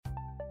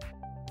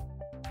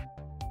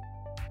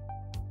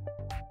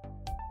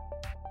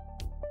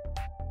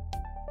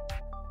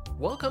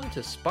Welcome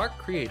to Spark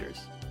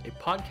Creators, a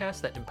podcast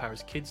that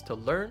empowers kids to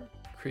learn,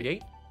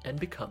 create, and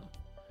become.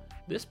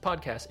 This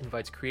podcast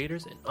invites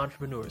creators and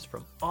entrepreneurs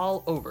from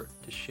all over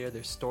to share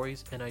their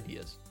stories and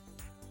ideas.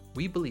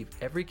 We believe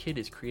every kid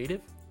is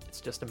creative.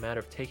 It's just a matter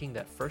of taking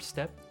that first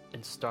step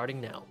and starting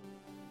now.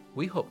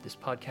 We hope this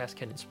podcast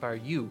can inspire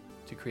you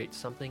to create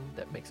something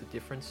that makes a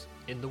difference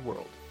in the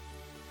world.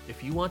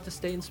 If you want to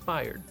stay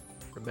inspired,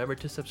 remember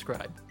to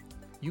subscribe.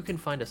 You can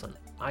find us on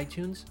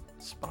iTunes,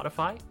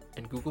 Spotify,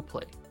 and Google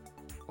Play,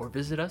 or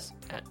visit us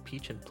at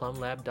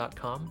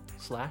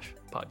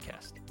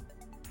peachandplumlab.com/podcast.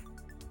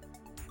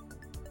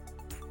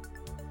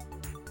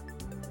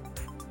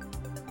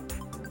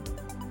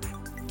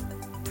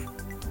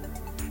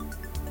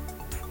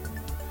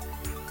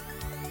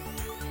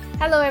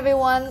 Hello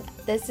everyone,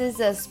 this is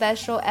a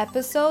special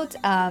episode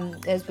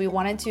as we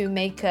wanted to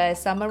make a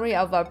summary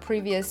of our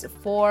previous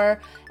 4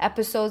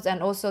 episodes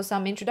and also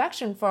some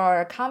introduction for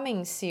our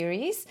coming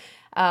series.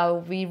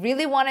 We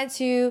really wanted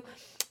to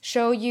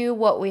show you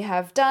what we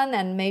have done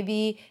and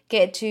maybe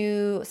get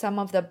to some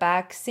of the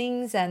back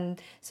scenes,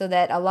 and so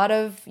that a lot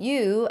of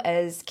you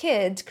as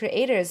kids,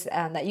 creators,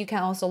 that you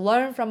can also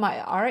learn from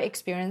our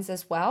experience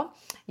as well.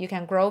 You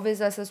can grow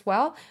with us as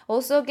well.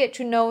 Also get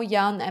to know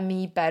Yang and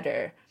me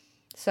better.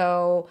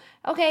 So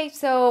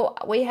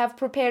we have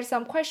prepared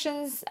some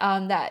questions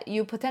that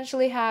you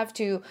potentially have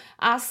to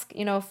ask,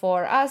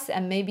 for us,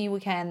 and maybe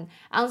we can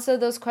answer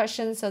those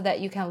questions so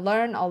that you can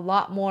learn a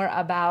lot more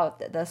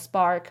about the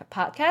Spark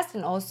podcast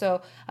and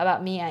also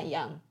about me and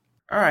Yang.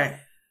 All right.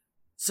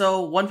 So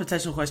one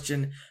potential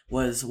question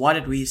was, why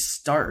did we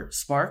start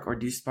Spark or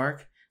do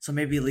Spark? So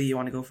maybe Lee, you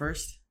want to go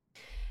first?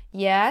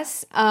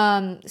 Yes.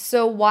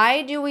 So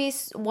why do we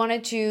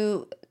wanted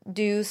to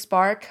do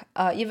Spark,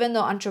 even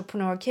though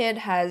Entrepreneur Kid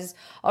has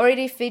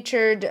already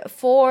featured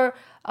 4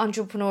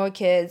 entrepreneur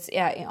kids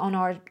on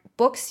our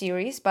book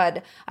series,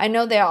 but I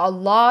know there are a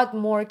lot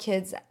more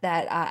kids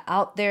that are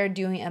out there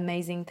doing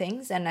amazing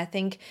things, and I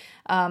think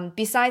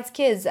besides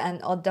kids and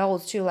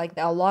adults too, like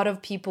there are a lot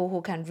of people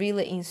who can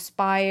really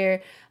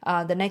inspire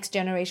the next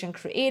generation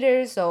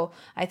creators. So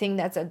I think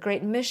that's a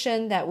great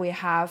mission that we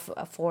have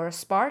for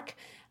Spark.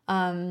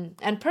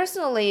 And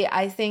personally,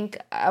 I think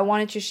I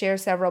wanted to share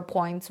several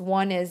points.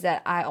 One is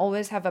that I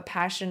always have a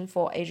passion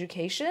for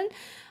education.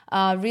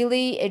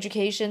 Really,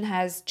 education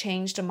has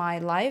changed my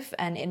life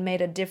and it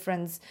made a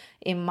difference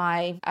in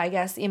my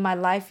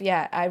life.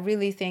 Yeah, I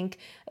really think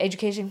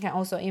education can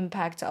also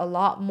impact a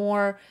lot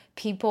more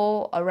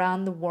people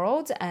around the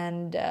world.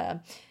 And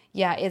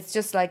it's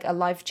just like a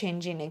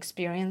life-changing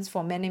experience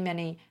for many,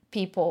 many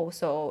people.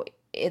 So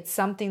it's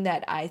something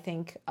that I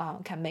think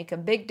can make a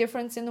big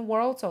difference in the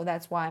world. So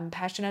that's why I'm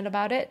passionate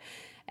about it.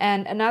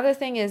 And another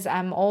thing is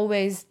I'm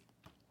always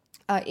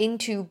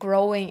into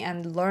growing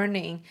and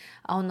learning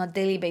on a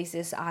daily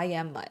basis. I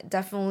am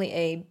definitely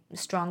a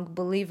strong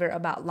believer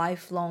about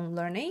lifelong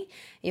learning,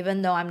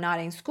 even though I'm not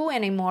in school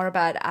anymore,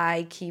 but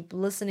I keep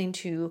listening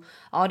to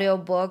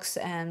audiobooks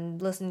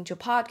and listening to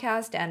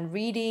podcasts and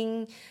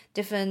reading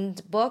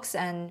different books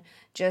and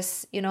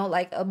just,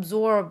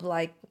 absorb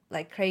like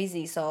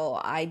crazy. So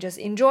I just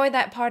enjoy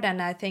that part,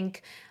 and I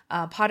think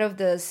part of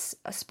this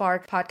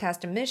Spark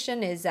podcast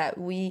mission is that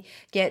we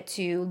get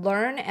to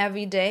learn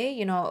every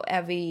day,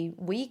 every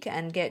week,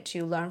 and get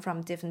to learn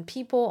from different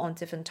people on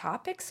different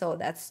topics. So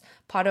that's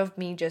part of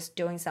me just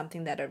doing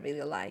something that I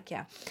really like.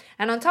 Yeah.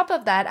 And on top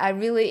of that, I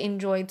really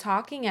enjoy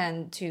talking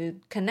and to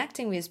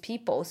connecting with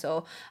people.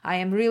 So I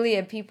am really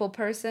a people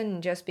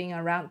person, just being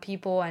around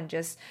people and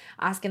just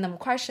asking them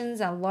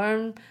questions and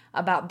learn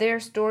about their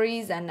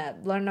stories and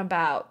learn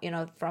about,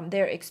 from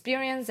their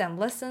experience and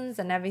lessons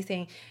and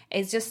everything.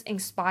 It just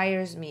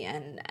inspires me,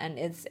 and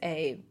it's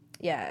a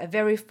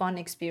very fun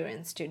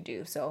experience to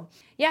do. So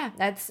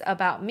that's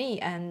about me.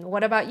 And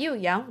what about you,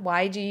 Yang?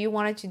 Why do you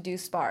want to do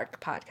Spark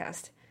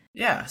podcast?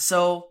 Yeah,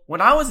 so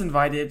when I was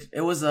invited,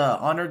 it was an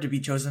honor to be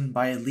chosen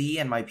by Lee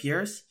and my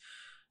peers.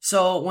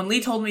 So when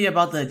Lee told me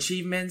about the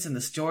achievements and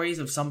the stories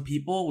of some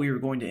people we were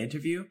going to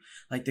interview,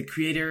 like the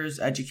creators,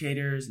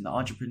 educators, and the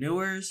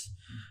entrepreneurs,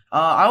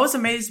 I was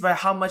amazed by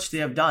how much they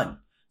have done.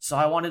 So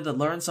I wanted to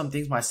learn some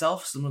things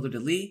myself, similar to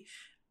Lee,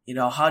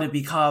 how to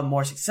become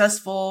more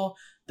successful,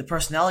 the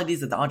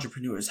personalities that the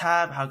entrepreneurs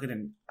have, how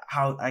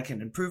I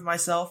can improve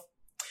myself.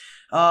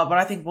 But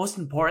I think most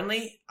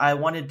importantly, I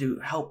wanted to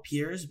help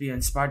peers be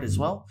inspired as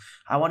well.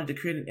 I wanted to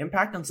create an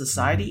impact on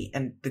society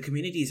and the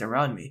communities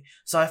around me.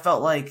 So I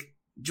felt like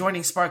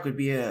joining Spark would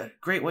be a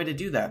great way to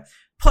do that.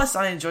 Plus,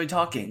 I enjoy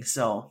talking,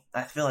 so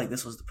I feel like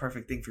this was the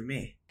perfect thing for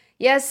me.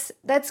 Yes,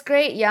 that's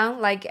great, Yang.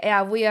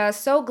 We are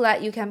so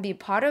glad you can be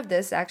part of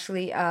this.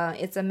 Actually,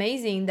 it's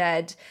amazing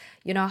that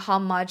how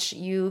much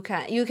you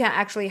can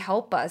actually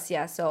help us.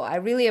 Yeah, so I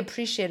really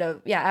appreciate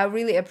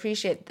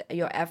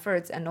your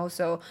efforts and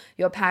also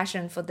your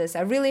passion for this.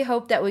 I really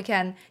hope that we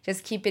can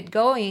just keep it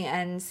going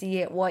and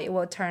see what it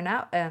will turn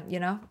out.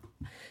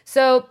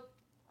 So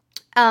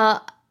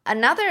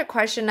Another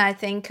question I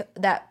think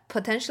that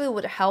potentially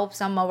would help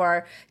some of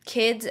our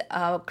kids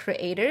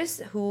creators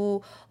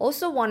who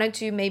also wanted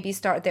to maybe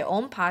start their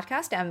own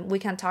podcast, and we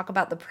can talk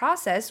about the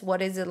process.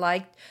 What is it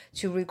like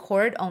to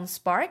record on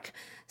Spark?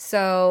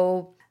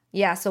 So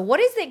yeah, so what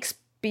is the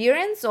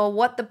experience or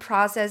what the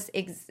process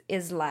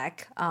is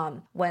like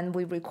when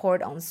we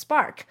record on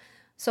Spark?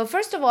 So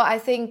first of all, I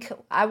think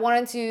I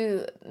wanted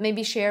to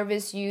maybe share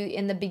with you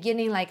in the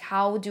beginning, like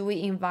how do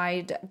we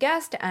invite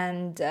guests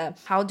and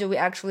how do we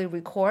actually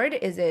record?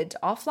 Is it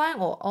offline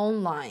or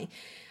online?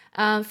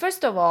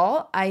 First of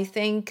all, I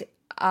think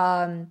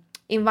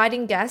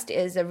inviting guests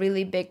is a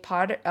really big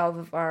part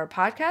of our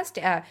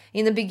podcast.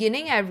 In the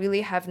beginning, I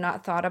really have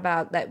not thought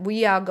about that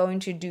we are going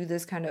to do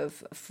this kind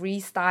of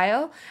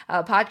freestyle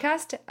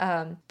podcast.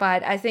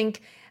 But I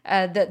think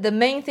the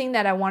main thing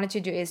that I wanted to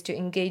do is to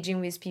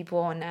engaging with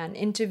people and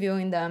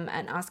interviewing them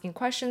and asking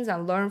questions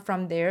and learn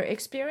from their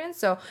experience.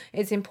 So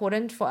it's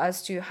important for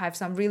us to have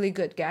some really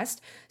good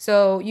guests.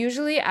 So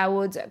usually I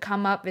would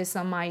come up with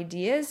some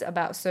ideas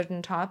about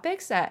certain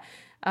topics that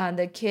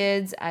the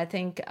kids, I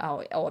think,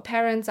 our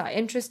parents are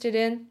interested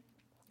in.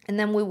 And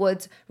then we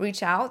would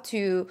reach out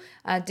to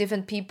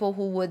different people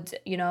who would,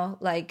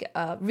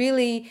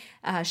 really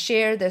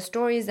share their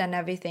stories and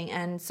everything.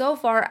 And so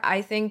far,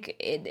 I think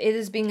it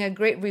has been a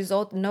great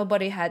result.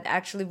 Nobody had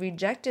actually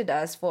rejected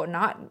us for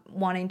not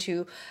wanting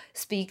to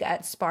speak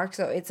at Spark.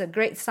 So it's a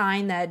great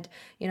sign that,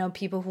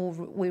 people who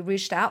we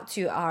reached out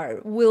to are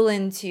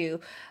willing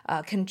to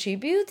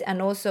contribute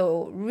and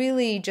also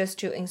really just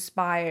to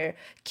inspire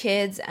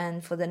kids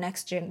and for the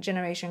next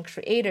generation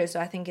creators. So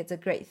I think it's a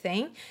great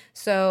thing.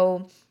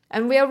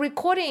 And we are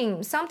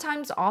recording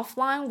sometimes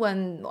offline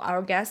when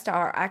our guests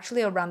are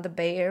actually around the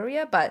Bay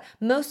Area, but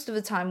most of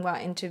the time we're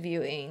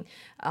interviewing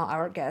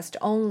our guests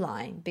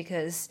online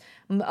because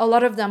a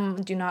lot of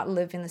them do not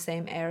live in the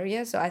same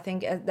area. So I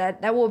think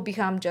that will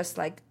become just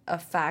like a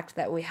fact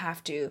that we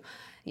have to,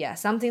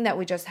 something that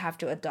we just have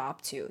to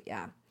adopt to,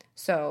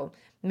 So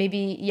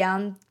maybe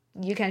Yang,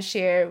 you can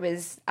share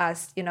with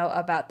us,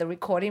 about the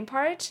recording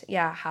part.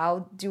 Yeah,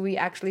 how do we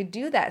actually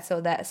do that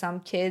so that some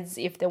kids,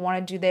 if they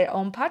want to do their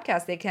own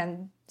podcast, they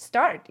can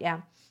start?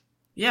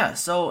 Yeah,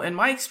 so in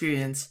my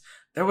experience,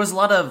 there was a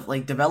lot of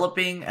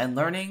developing and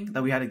learning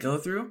that we had to go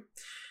through.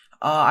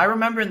 I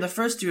remember in the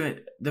first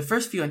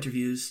few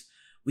interviews,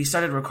 we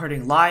started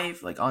recording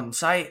live, on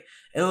site.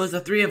 It was the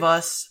three of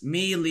us,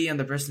 me, Lee, and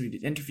the person we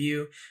did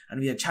interview,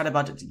 and we had chat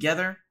about it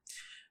together.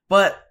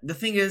 But the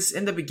thing is,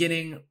 in the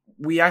beginning,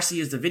 we actually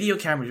used the video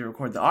camera to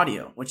record the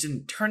audio, which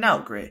didn't turn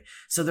out great.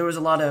 So there was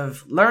a lot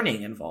of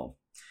learning involved.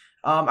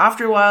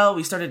 After a while,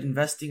 we started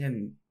investing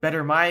in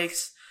better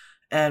mics,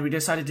 and we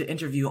decided to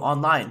interview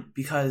online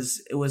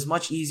because it was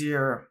much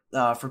easier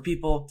for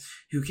people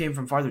who came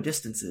from farther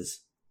distances.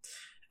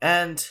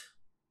 And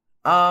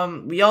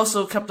we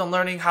also kept on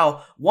learning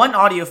how one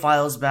audio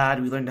file is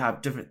bad. We learned to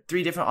have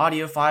three different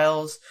audio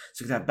files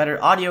so we could have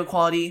better audio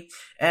quality.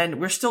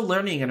 And we're still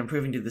learning and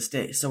improving to this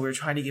day. So we're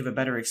trying to give a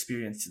better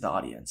experience to the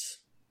audience.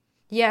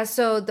 Yeah,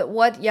 so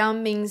what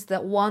Yang means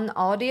that one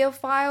audio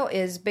file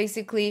is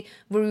basically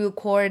we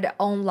record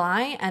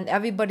online and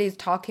everybody is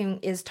talking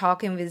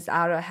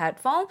without a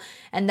headphone.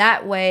 And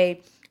that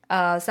way,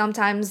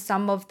 sometimes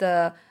some of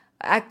the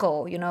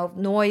echo,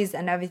 noise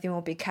and everything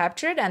will be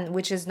captured, and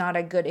which is not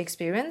a good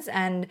experience.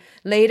 And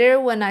later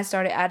when I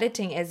started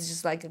editing, it's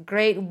just like a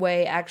great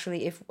way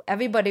actually if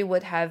everybody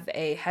would have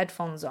a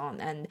headphones on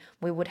and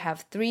we would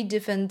have 3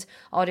 different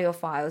audio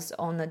files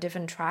on a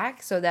different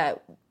track so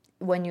that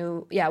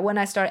when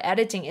I start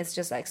editing, it's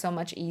just like so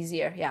much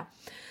easier.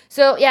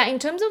 So in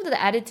terms of the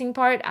editing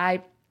part,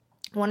 I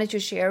wanted to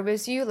share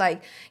with you,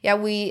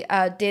 we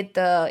did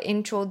the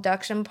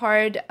introduction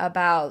part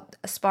about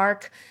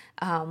Spark,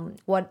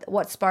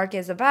 what Spark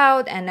is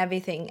about and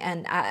everything,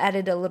 and I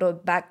added a little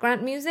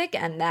background music,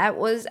 and that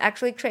was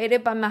actually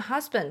created by my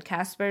husband,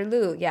 Casper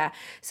Liu.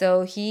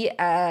 So he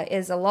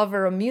is a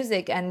lover of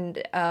music and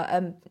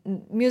a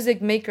music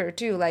maker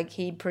too.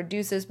 He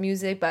produces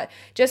music, but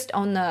just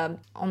on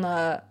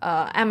the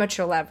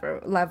amateur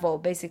level.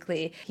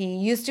 Basically, he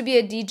used to be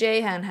a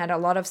DJ and had a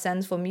lot of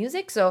sense for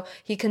music, so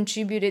he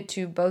contributed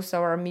to both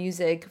our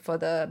music for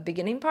the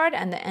beginning part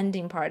and the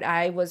ending part.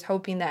 I was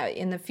hoping that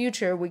in the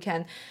future we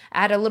can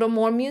add a little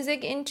more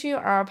music into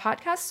our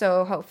podcast,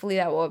 so hopefully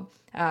that will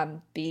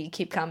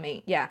keep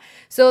coming.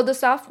 So the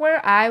software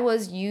I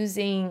was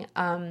using,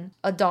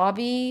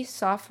 Adobe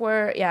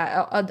software,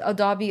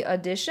 Adobe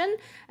Audition,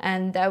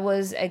 and that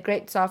was a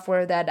great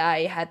software that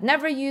I had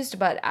never used,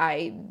 but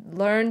I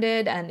learned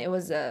it and it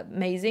was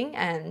amazing.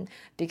 And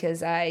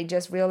because I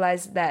just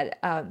realized that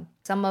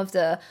some of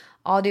the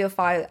audio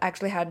file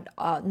actually had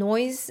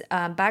noise,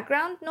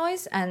 background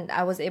noise, and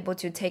I was able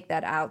to take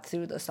that out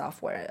through the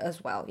software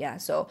as well.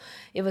 So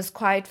it was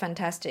quite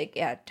fantastic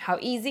how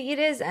easy it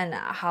is and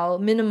how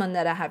minimum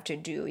that I have to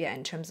do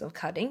in terms of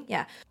cutting.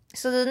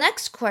 So the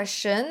next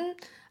question,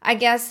 I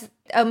guess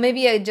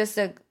maybe I just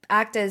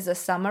act as a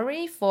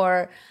summary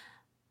for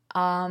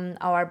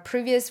our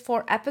previous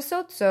 4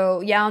 episodes.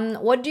 So Yan,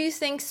 what do you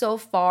think so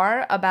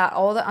far about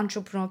all the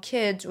entrepreneur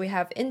kids we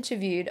have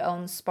interviewed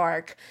on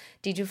Spark?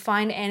 Did you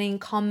find any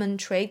common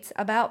traits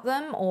about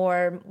them,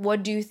 or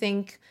what do you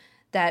think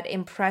that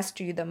impressed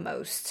you the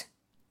most?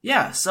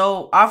 Yeah,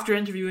 so after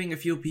interviewing a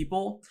few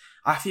people,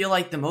 I feel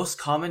like the most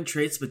common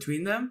traits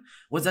between them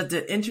was that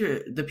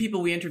the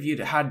people we interviewed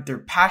had their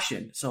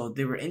passion, so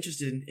they were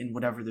interested in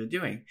whatever they're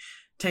doing.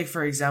 Take,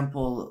 for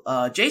example,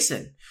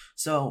 Jason.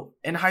 So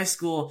in high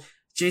school,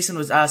 Jason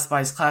was asked by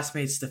his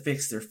classmates to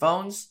fix their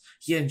phones.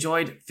 He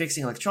enjoyed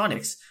fixing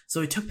electronics, so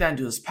he took that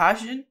into his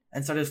passion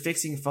and started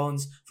fixing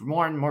phones for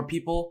more and more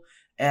people,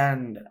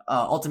 and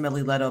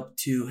ultimately led up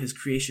to his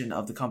creation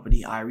of the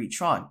company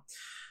iReTron.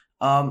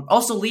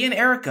 Also, Lee and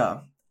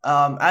Erica.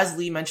 As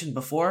Lee mentioned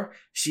before,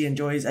 she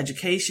enjoys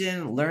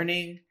education,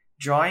 learning,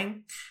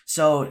 drawing.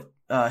 So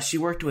she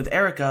worked with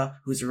Erica,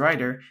 who's a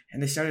writer,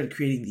 and they started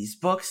creating these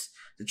books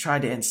to try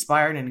to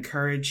inspire and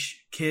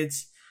encourage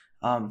kids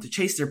to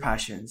chase their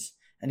passions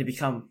and to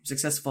become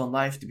successful in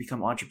life, to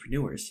become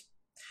entrepreneurs.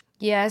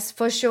 Yes,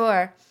 for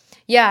sure.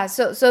 Yeah,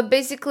 so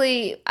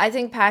basically, I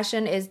think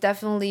passion is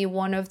definitely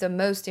one of the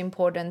most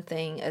important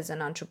thing as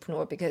an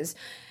entrepreneur, because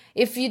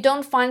if you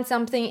don't find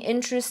something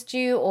interest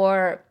you,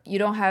 or you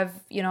don't have,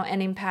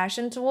 any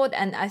passion toward,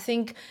 and I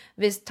think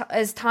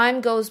as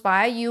time goes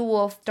by, you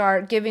will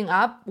start giving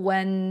up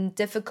when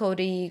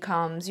difficulty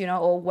comes,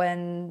 or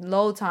when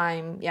low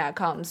time,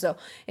 comes. So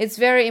it's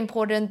very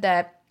important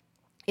that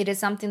it is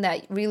something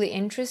that really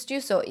interests you.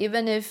 So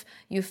even if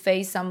you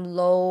face some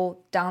low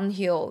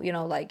downhill,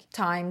 like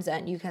times,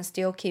 and you can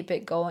still keep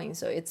it going.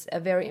 So it's a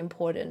very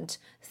important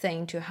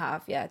thing to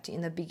have,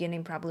 in the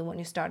beginning, probably when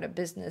you start a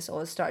business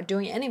or start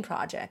doing any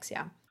projects,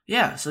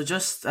 Yeah, so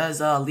just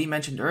as Lee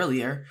mentioned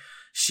earlier,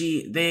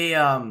 the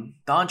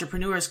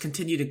entrepreneurs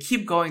continue to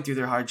keep going through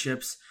their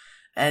hardships,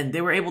 and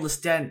they were able to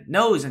stand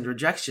no's and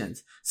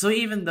rejections. So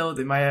even though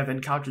they might have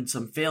encountered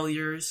some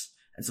failures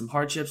and some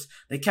hardships,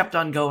 they kept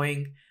on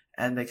going,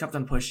 and they kept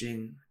on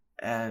pushing,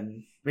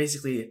 and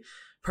basically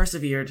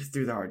persevered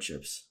through the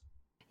hardships.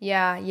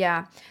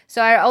 Yeah.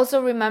 So I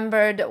also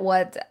remembered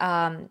what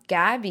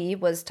Gabby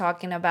was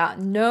talking about.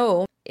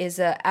 No is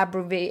an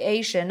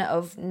abbreviation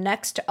of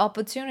next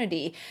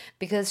opportunity,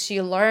 because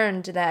she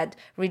learned that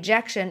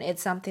rejection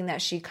is something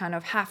that she kind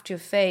of have to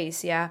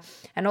face.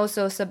 And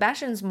also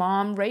Sebastian's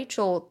mom,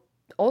 Rachel,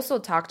 also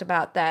talked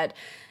about that.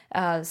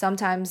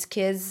 Sometimes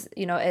kids,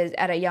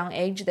 at a young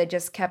age, they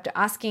just kept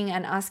asking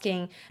and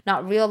asking,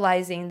 not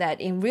realizing that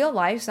in real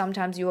life,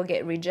 sometimes you will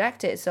get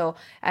rejected. So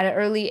at an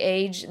early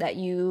age, that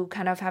you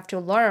kind of have to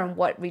learn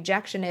what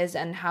rejection is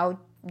and how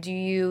do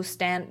you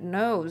stand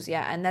no's.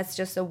 And that's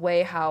just a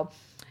way how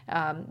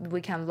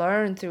we can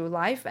learn through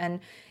life.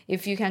 And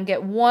if you can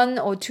get 1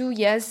 or 2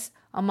 yes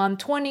among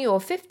 20 or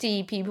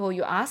 50 people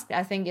you ask,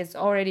 I think it's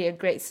already a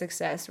great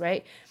success,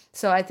 right?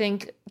 So I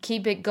think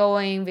keep it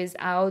going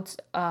without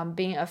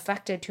being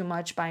affected too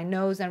much by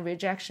no's and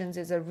rejections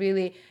is a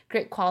really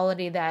great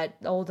quality that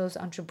all those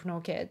entrepreneur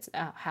kids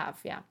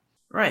have.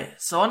 Right.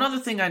 So another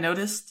thing I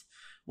noticed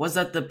was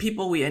that the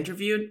people we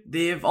interviewed,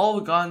 they've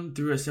all gone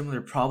through a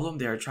similar problem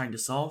they are trying to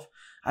solve.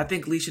 I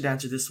think Lee should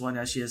answer this one,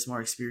 as she has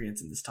more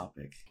experience in this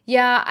topic.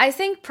 Yeah, I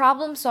think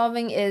problem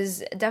solving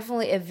is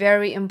definitely a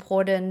very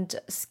important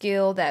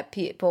skill that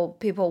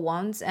people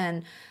want,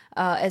 and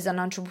as an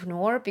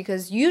entrepreneur,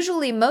 because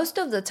usually most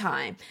of the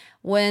time,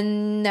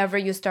 whenever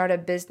you start a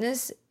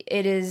business,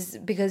 it is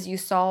because you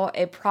saw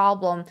a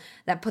problem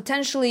that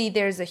potentially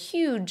there's a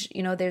huge,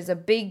 there's a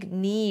big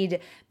need,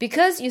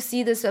 because you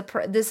see this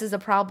is a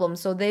problem.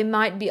 So there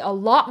might be a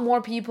lot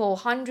more people,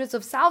 hundreds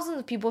of thousands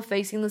of people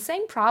facing the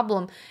same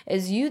problem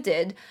as you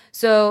did.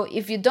 So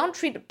if you don't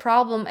treat the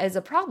problem as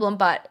a problem,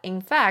 but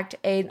in fact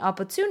an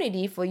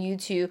opportunity for you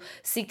to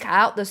seek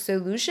out the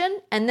solution,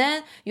 and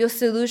then your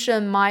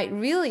solution might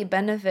really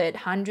benefit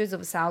hundreds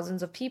of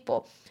thousands of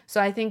people.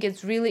 So I think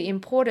it's really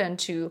important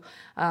to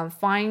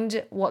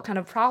find what kind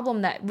of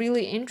problem that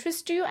really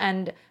interests you,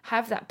 and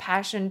have that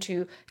passion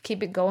to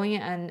keep it going,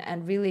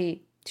 and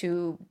really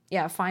to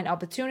find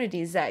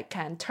opportunities that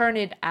can turn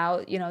it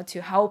out,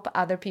 to help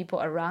other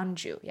people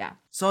around you.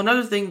 So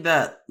another thing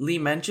that Lee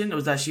mentioned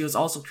was that she was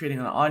also creating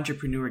an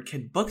Entrepreneur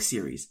Kid book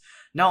series,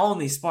 not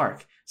only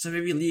Spark. So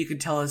maybe Lee, you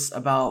could tell us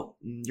about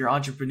your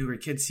Entrepreneur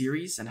Kid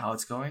series and how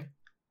it's going.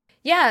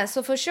 Yeah,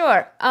 so for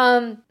sure.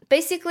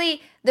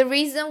 Basically, the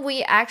reason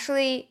we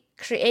actually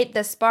create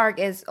the Spark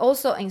is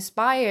also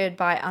inspired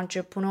by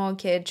Entrepreneur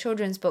Kid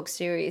children's book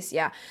series.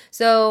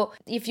 So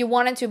if you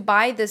wanted to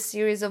buy this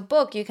series of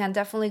book, you can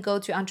definitely go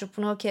to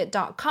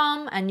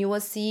entrepreneurkid.com, and you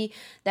will see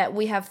that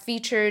we have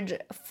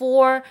featured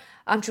 4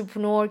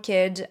 entrepreneur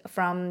kid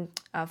from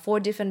 4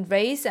 different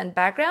race and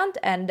background,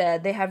 and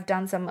they have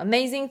done some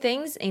amazing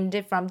things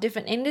from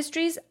different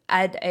industries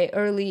at an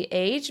early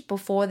age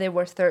before they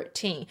were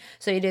 13.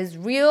 So it is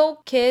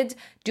real kids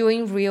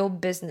doing real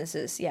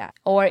businesses.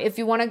 Or if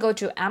you want to go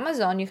to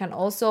Amazon, you can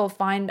also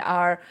find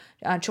our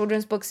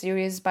children's book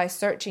series by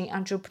searching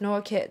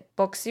Entrepreneur Kid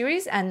book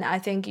series, and I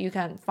think you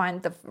can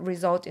find the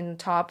result in the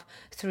top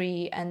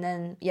 3. And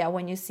then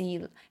when you see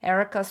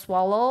Erica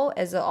Swallow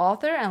as the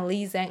author and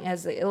Li Zhang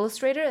as the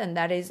illustrator, and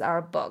that is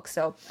our book.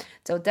 So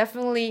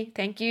definitely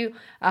thank you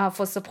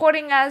for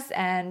supporting us,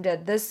 and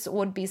this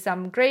would be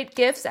some great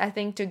gifts, I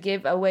think, to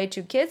give away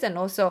to kids, and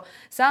also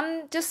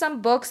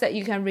some books that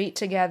you can read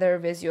together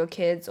with your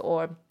kids,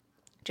 or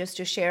just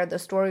to share the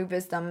story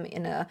with them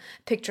in a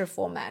picture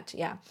format.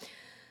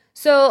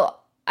 So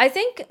I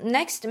think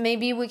next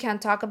maybe we can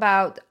talk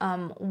about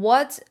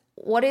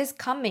what is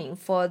coming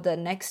for the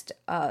next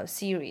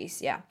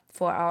series,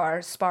 for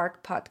our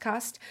Spark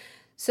podcast.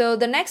 So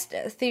the next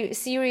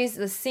series,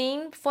 the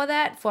theme for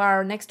that, for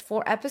our next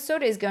 4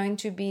 episodes, is going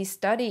to be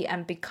Study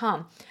and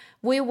Become.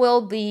 We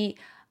will be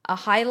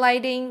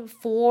highlighting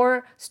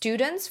 4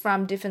 students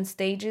from different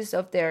stages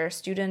of their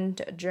student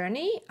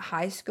journey: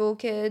 high school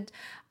kid,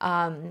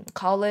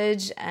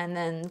 college, and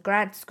then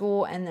grad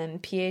school, and then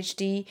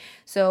PhD.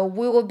 So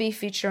we will be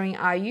featuring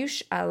Ayush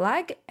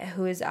Alag,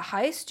 who is a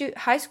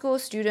high school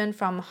student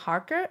from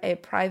Harker, a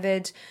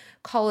private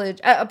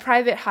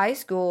high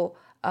school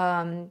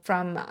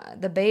from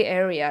the Bay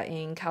Area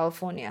in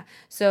California.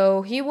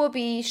 So he will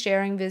be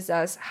sharing with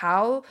us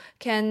how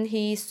can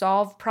he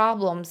solve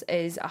problems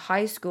as a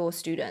high school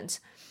student.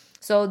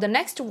 So the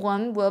next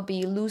one will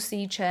be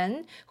Lucy Chen,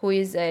 who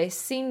is a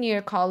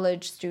senior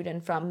college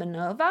student from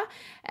Minerva.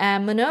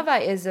 And Minerva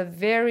is a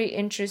very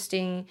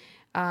interesting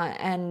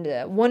and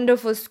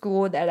wonderful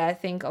school that I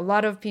think a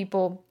lot of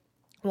people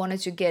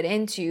wanted to get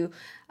into,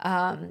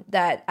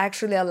 that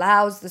actually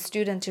allows the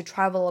student to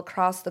travel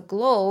across the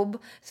globe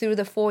through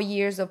the 4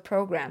 years of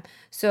program.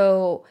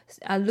 So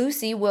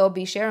Lucy will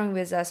be sharing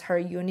with us her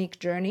unique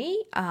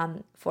journey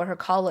for her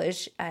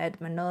college at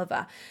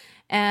Minerva.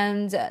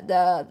 And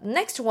the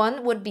next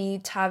one would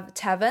be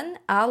Tavan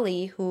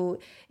Ali, who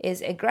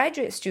is a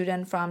graduate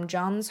student from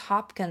Johns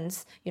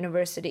Hopkins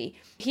University.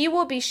 He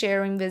will be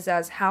sharing with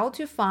us how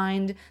to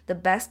find the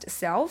best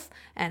self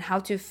and how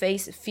to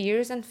face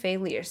fears and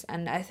failures.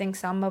 And I think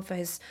some of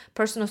his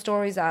personal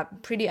stories are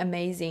pretty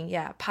amazing,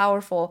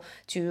 powerful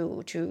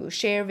to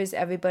share with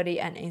everybody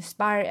and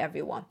inspire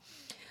everyone.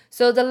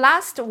 So the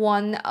last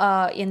one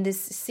in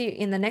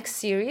the next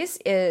series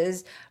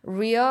is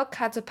Ria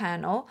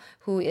Catapano,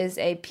 who is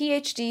a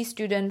PhD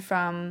student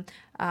from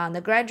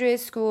the Graduate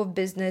School of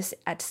Business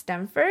at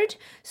Stanford.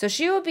 So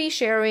she will be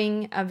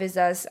sharing with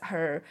us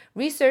her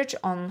research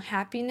on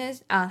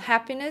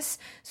happiness.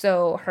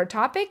 So her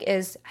topic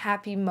is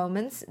happy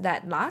moments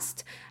that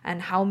last,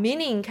 and how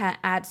meaning can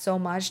add so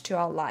much to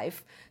our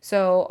life.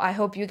 So I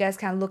hope you guys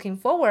can looking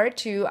forward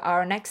to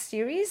our next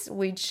series,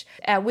 which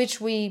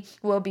we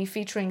will be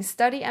featuring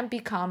Study and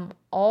Become,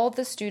 all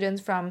the students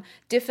from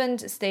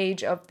different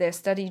stage of their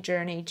study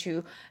journey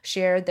to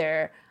share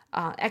their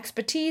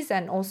expertise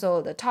and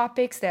also the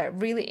topics they're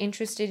really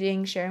interested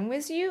in sharing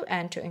with you,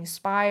 and to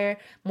inspire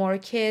more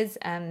kids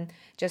and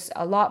just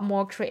a lot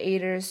more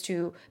creators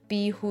to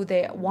be who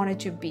they wanted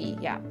to be.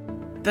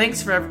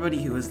 Thanks for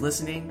everybody who is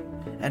listening,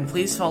 and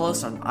please follow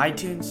us on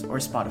iTunes or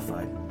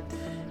Spotify.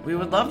 We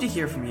would love to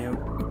hear from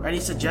you. Any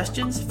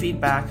suggestions,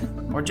 feedback,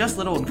 or just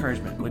little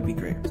encouragement would be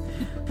great.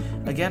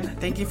 Again,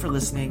 thank you for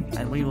listening,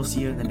 and we will see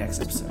you in the next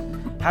episode.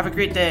 Have a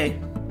great day.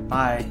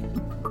 Bye.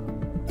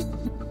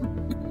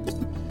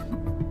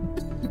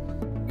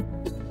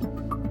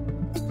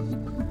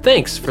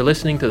 Thanks for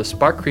listening to the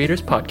Spark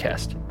Creators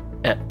Podcast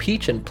at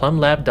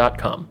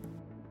peachandplumlab.com.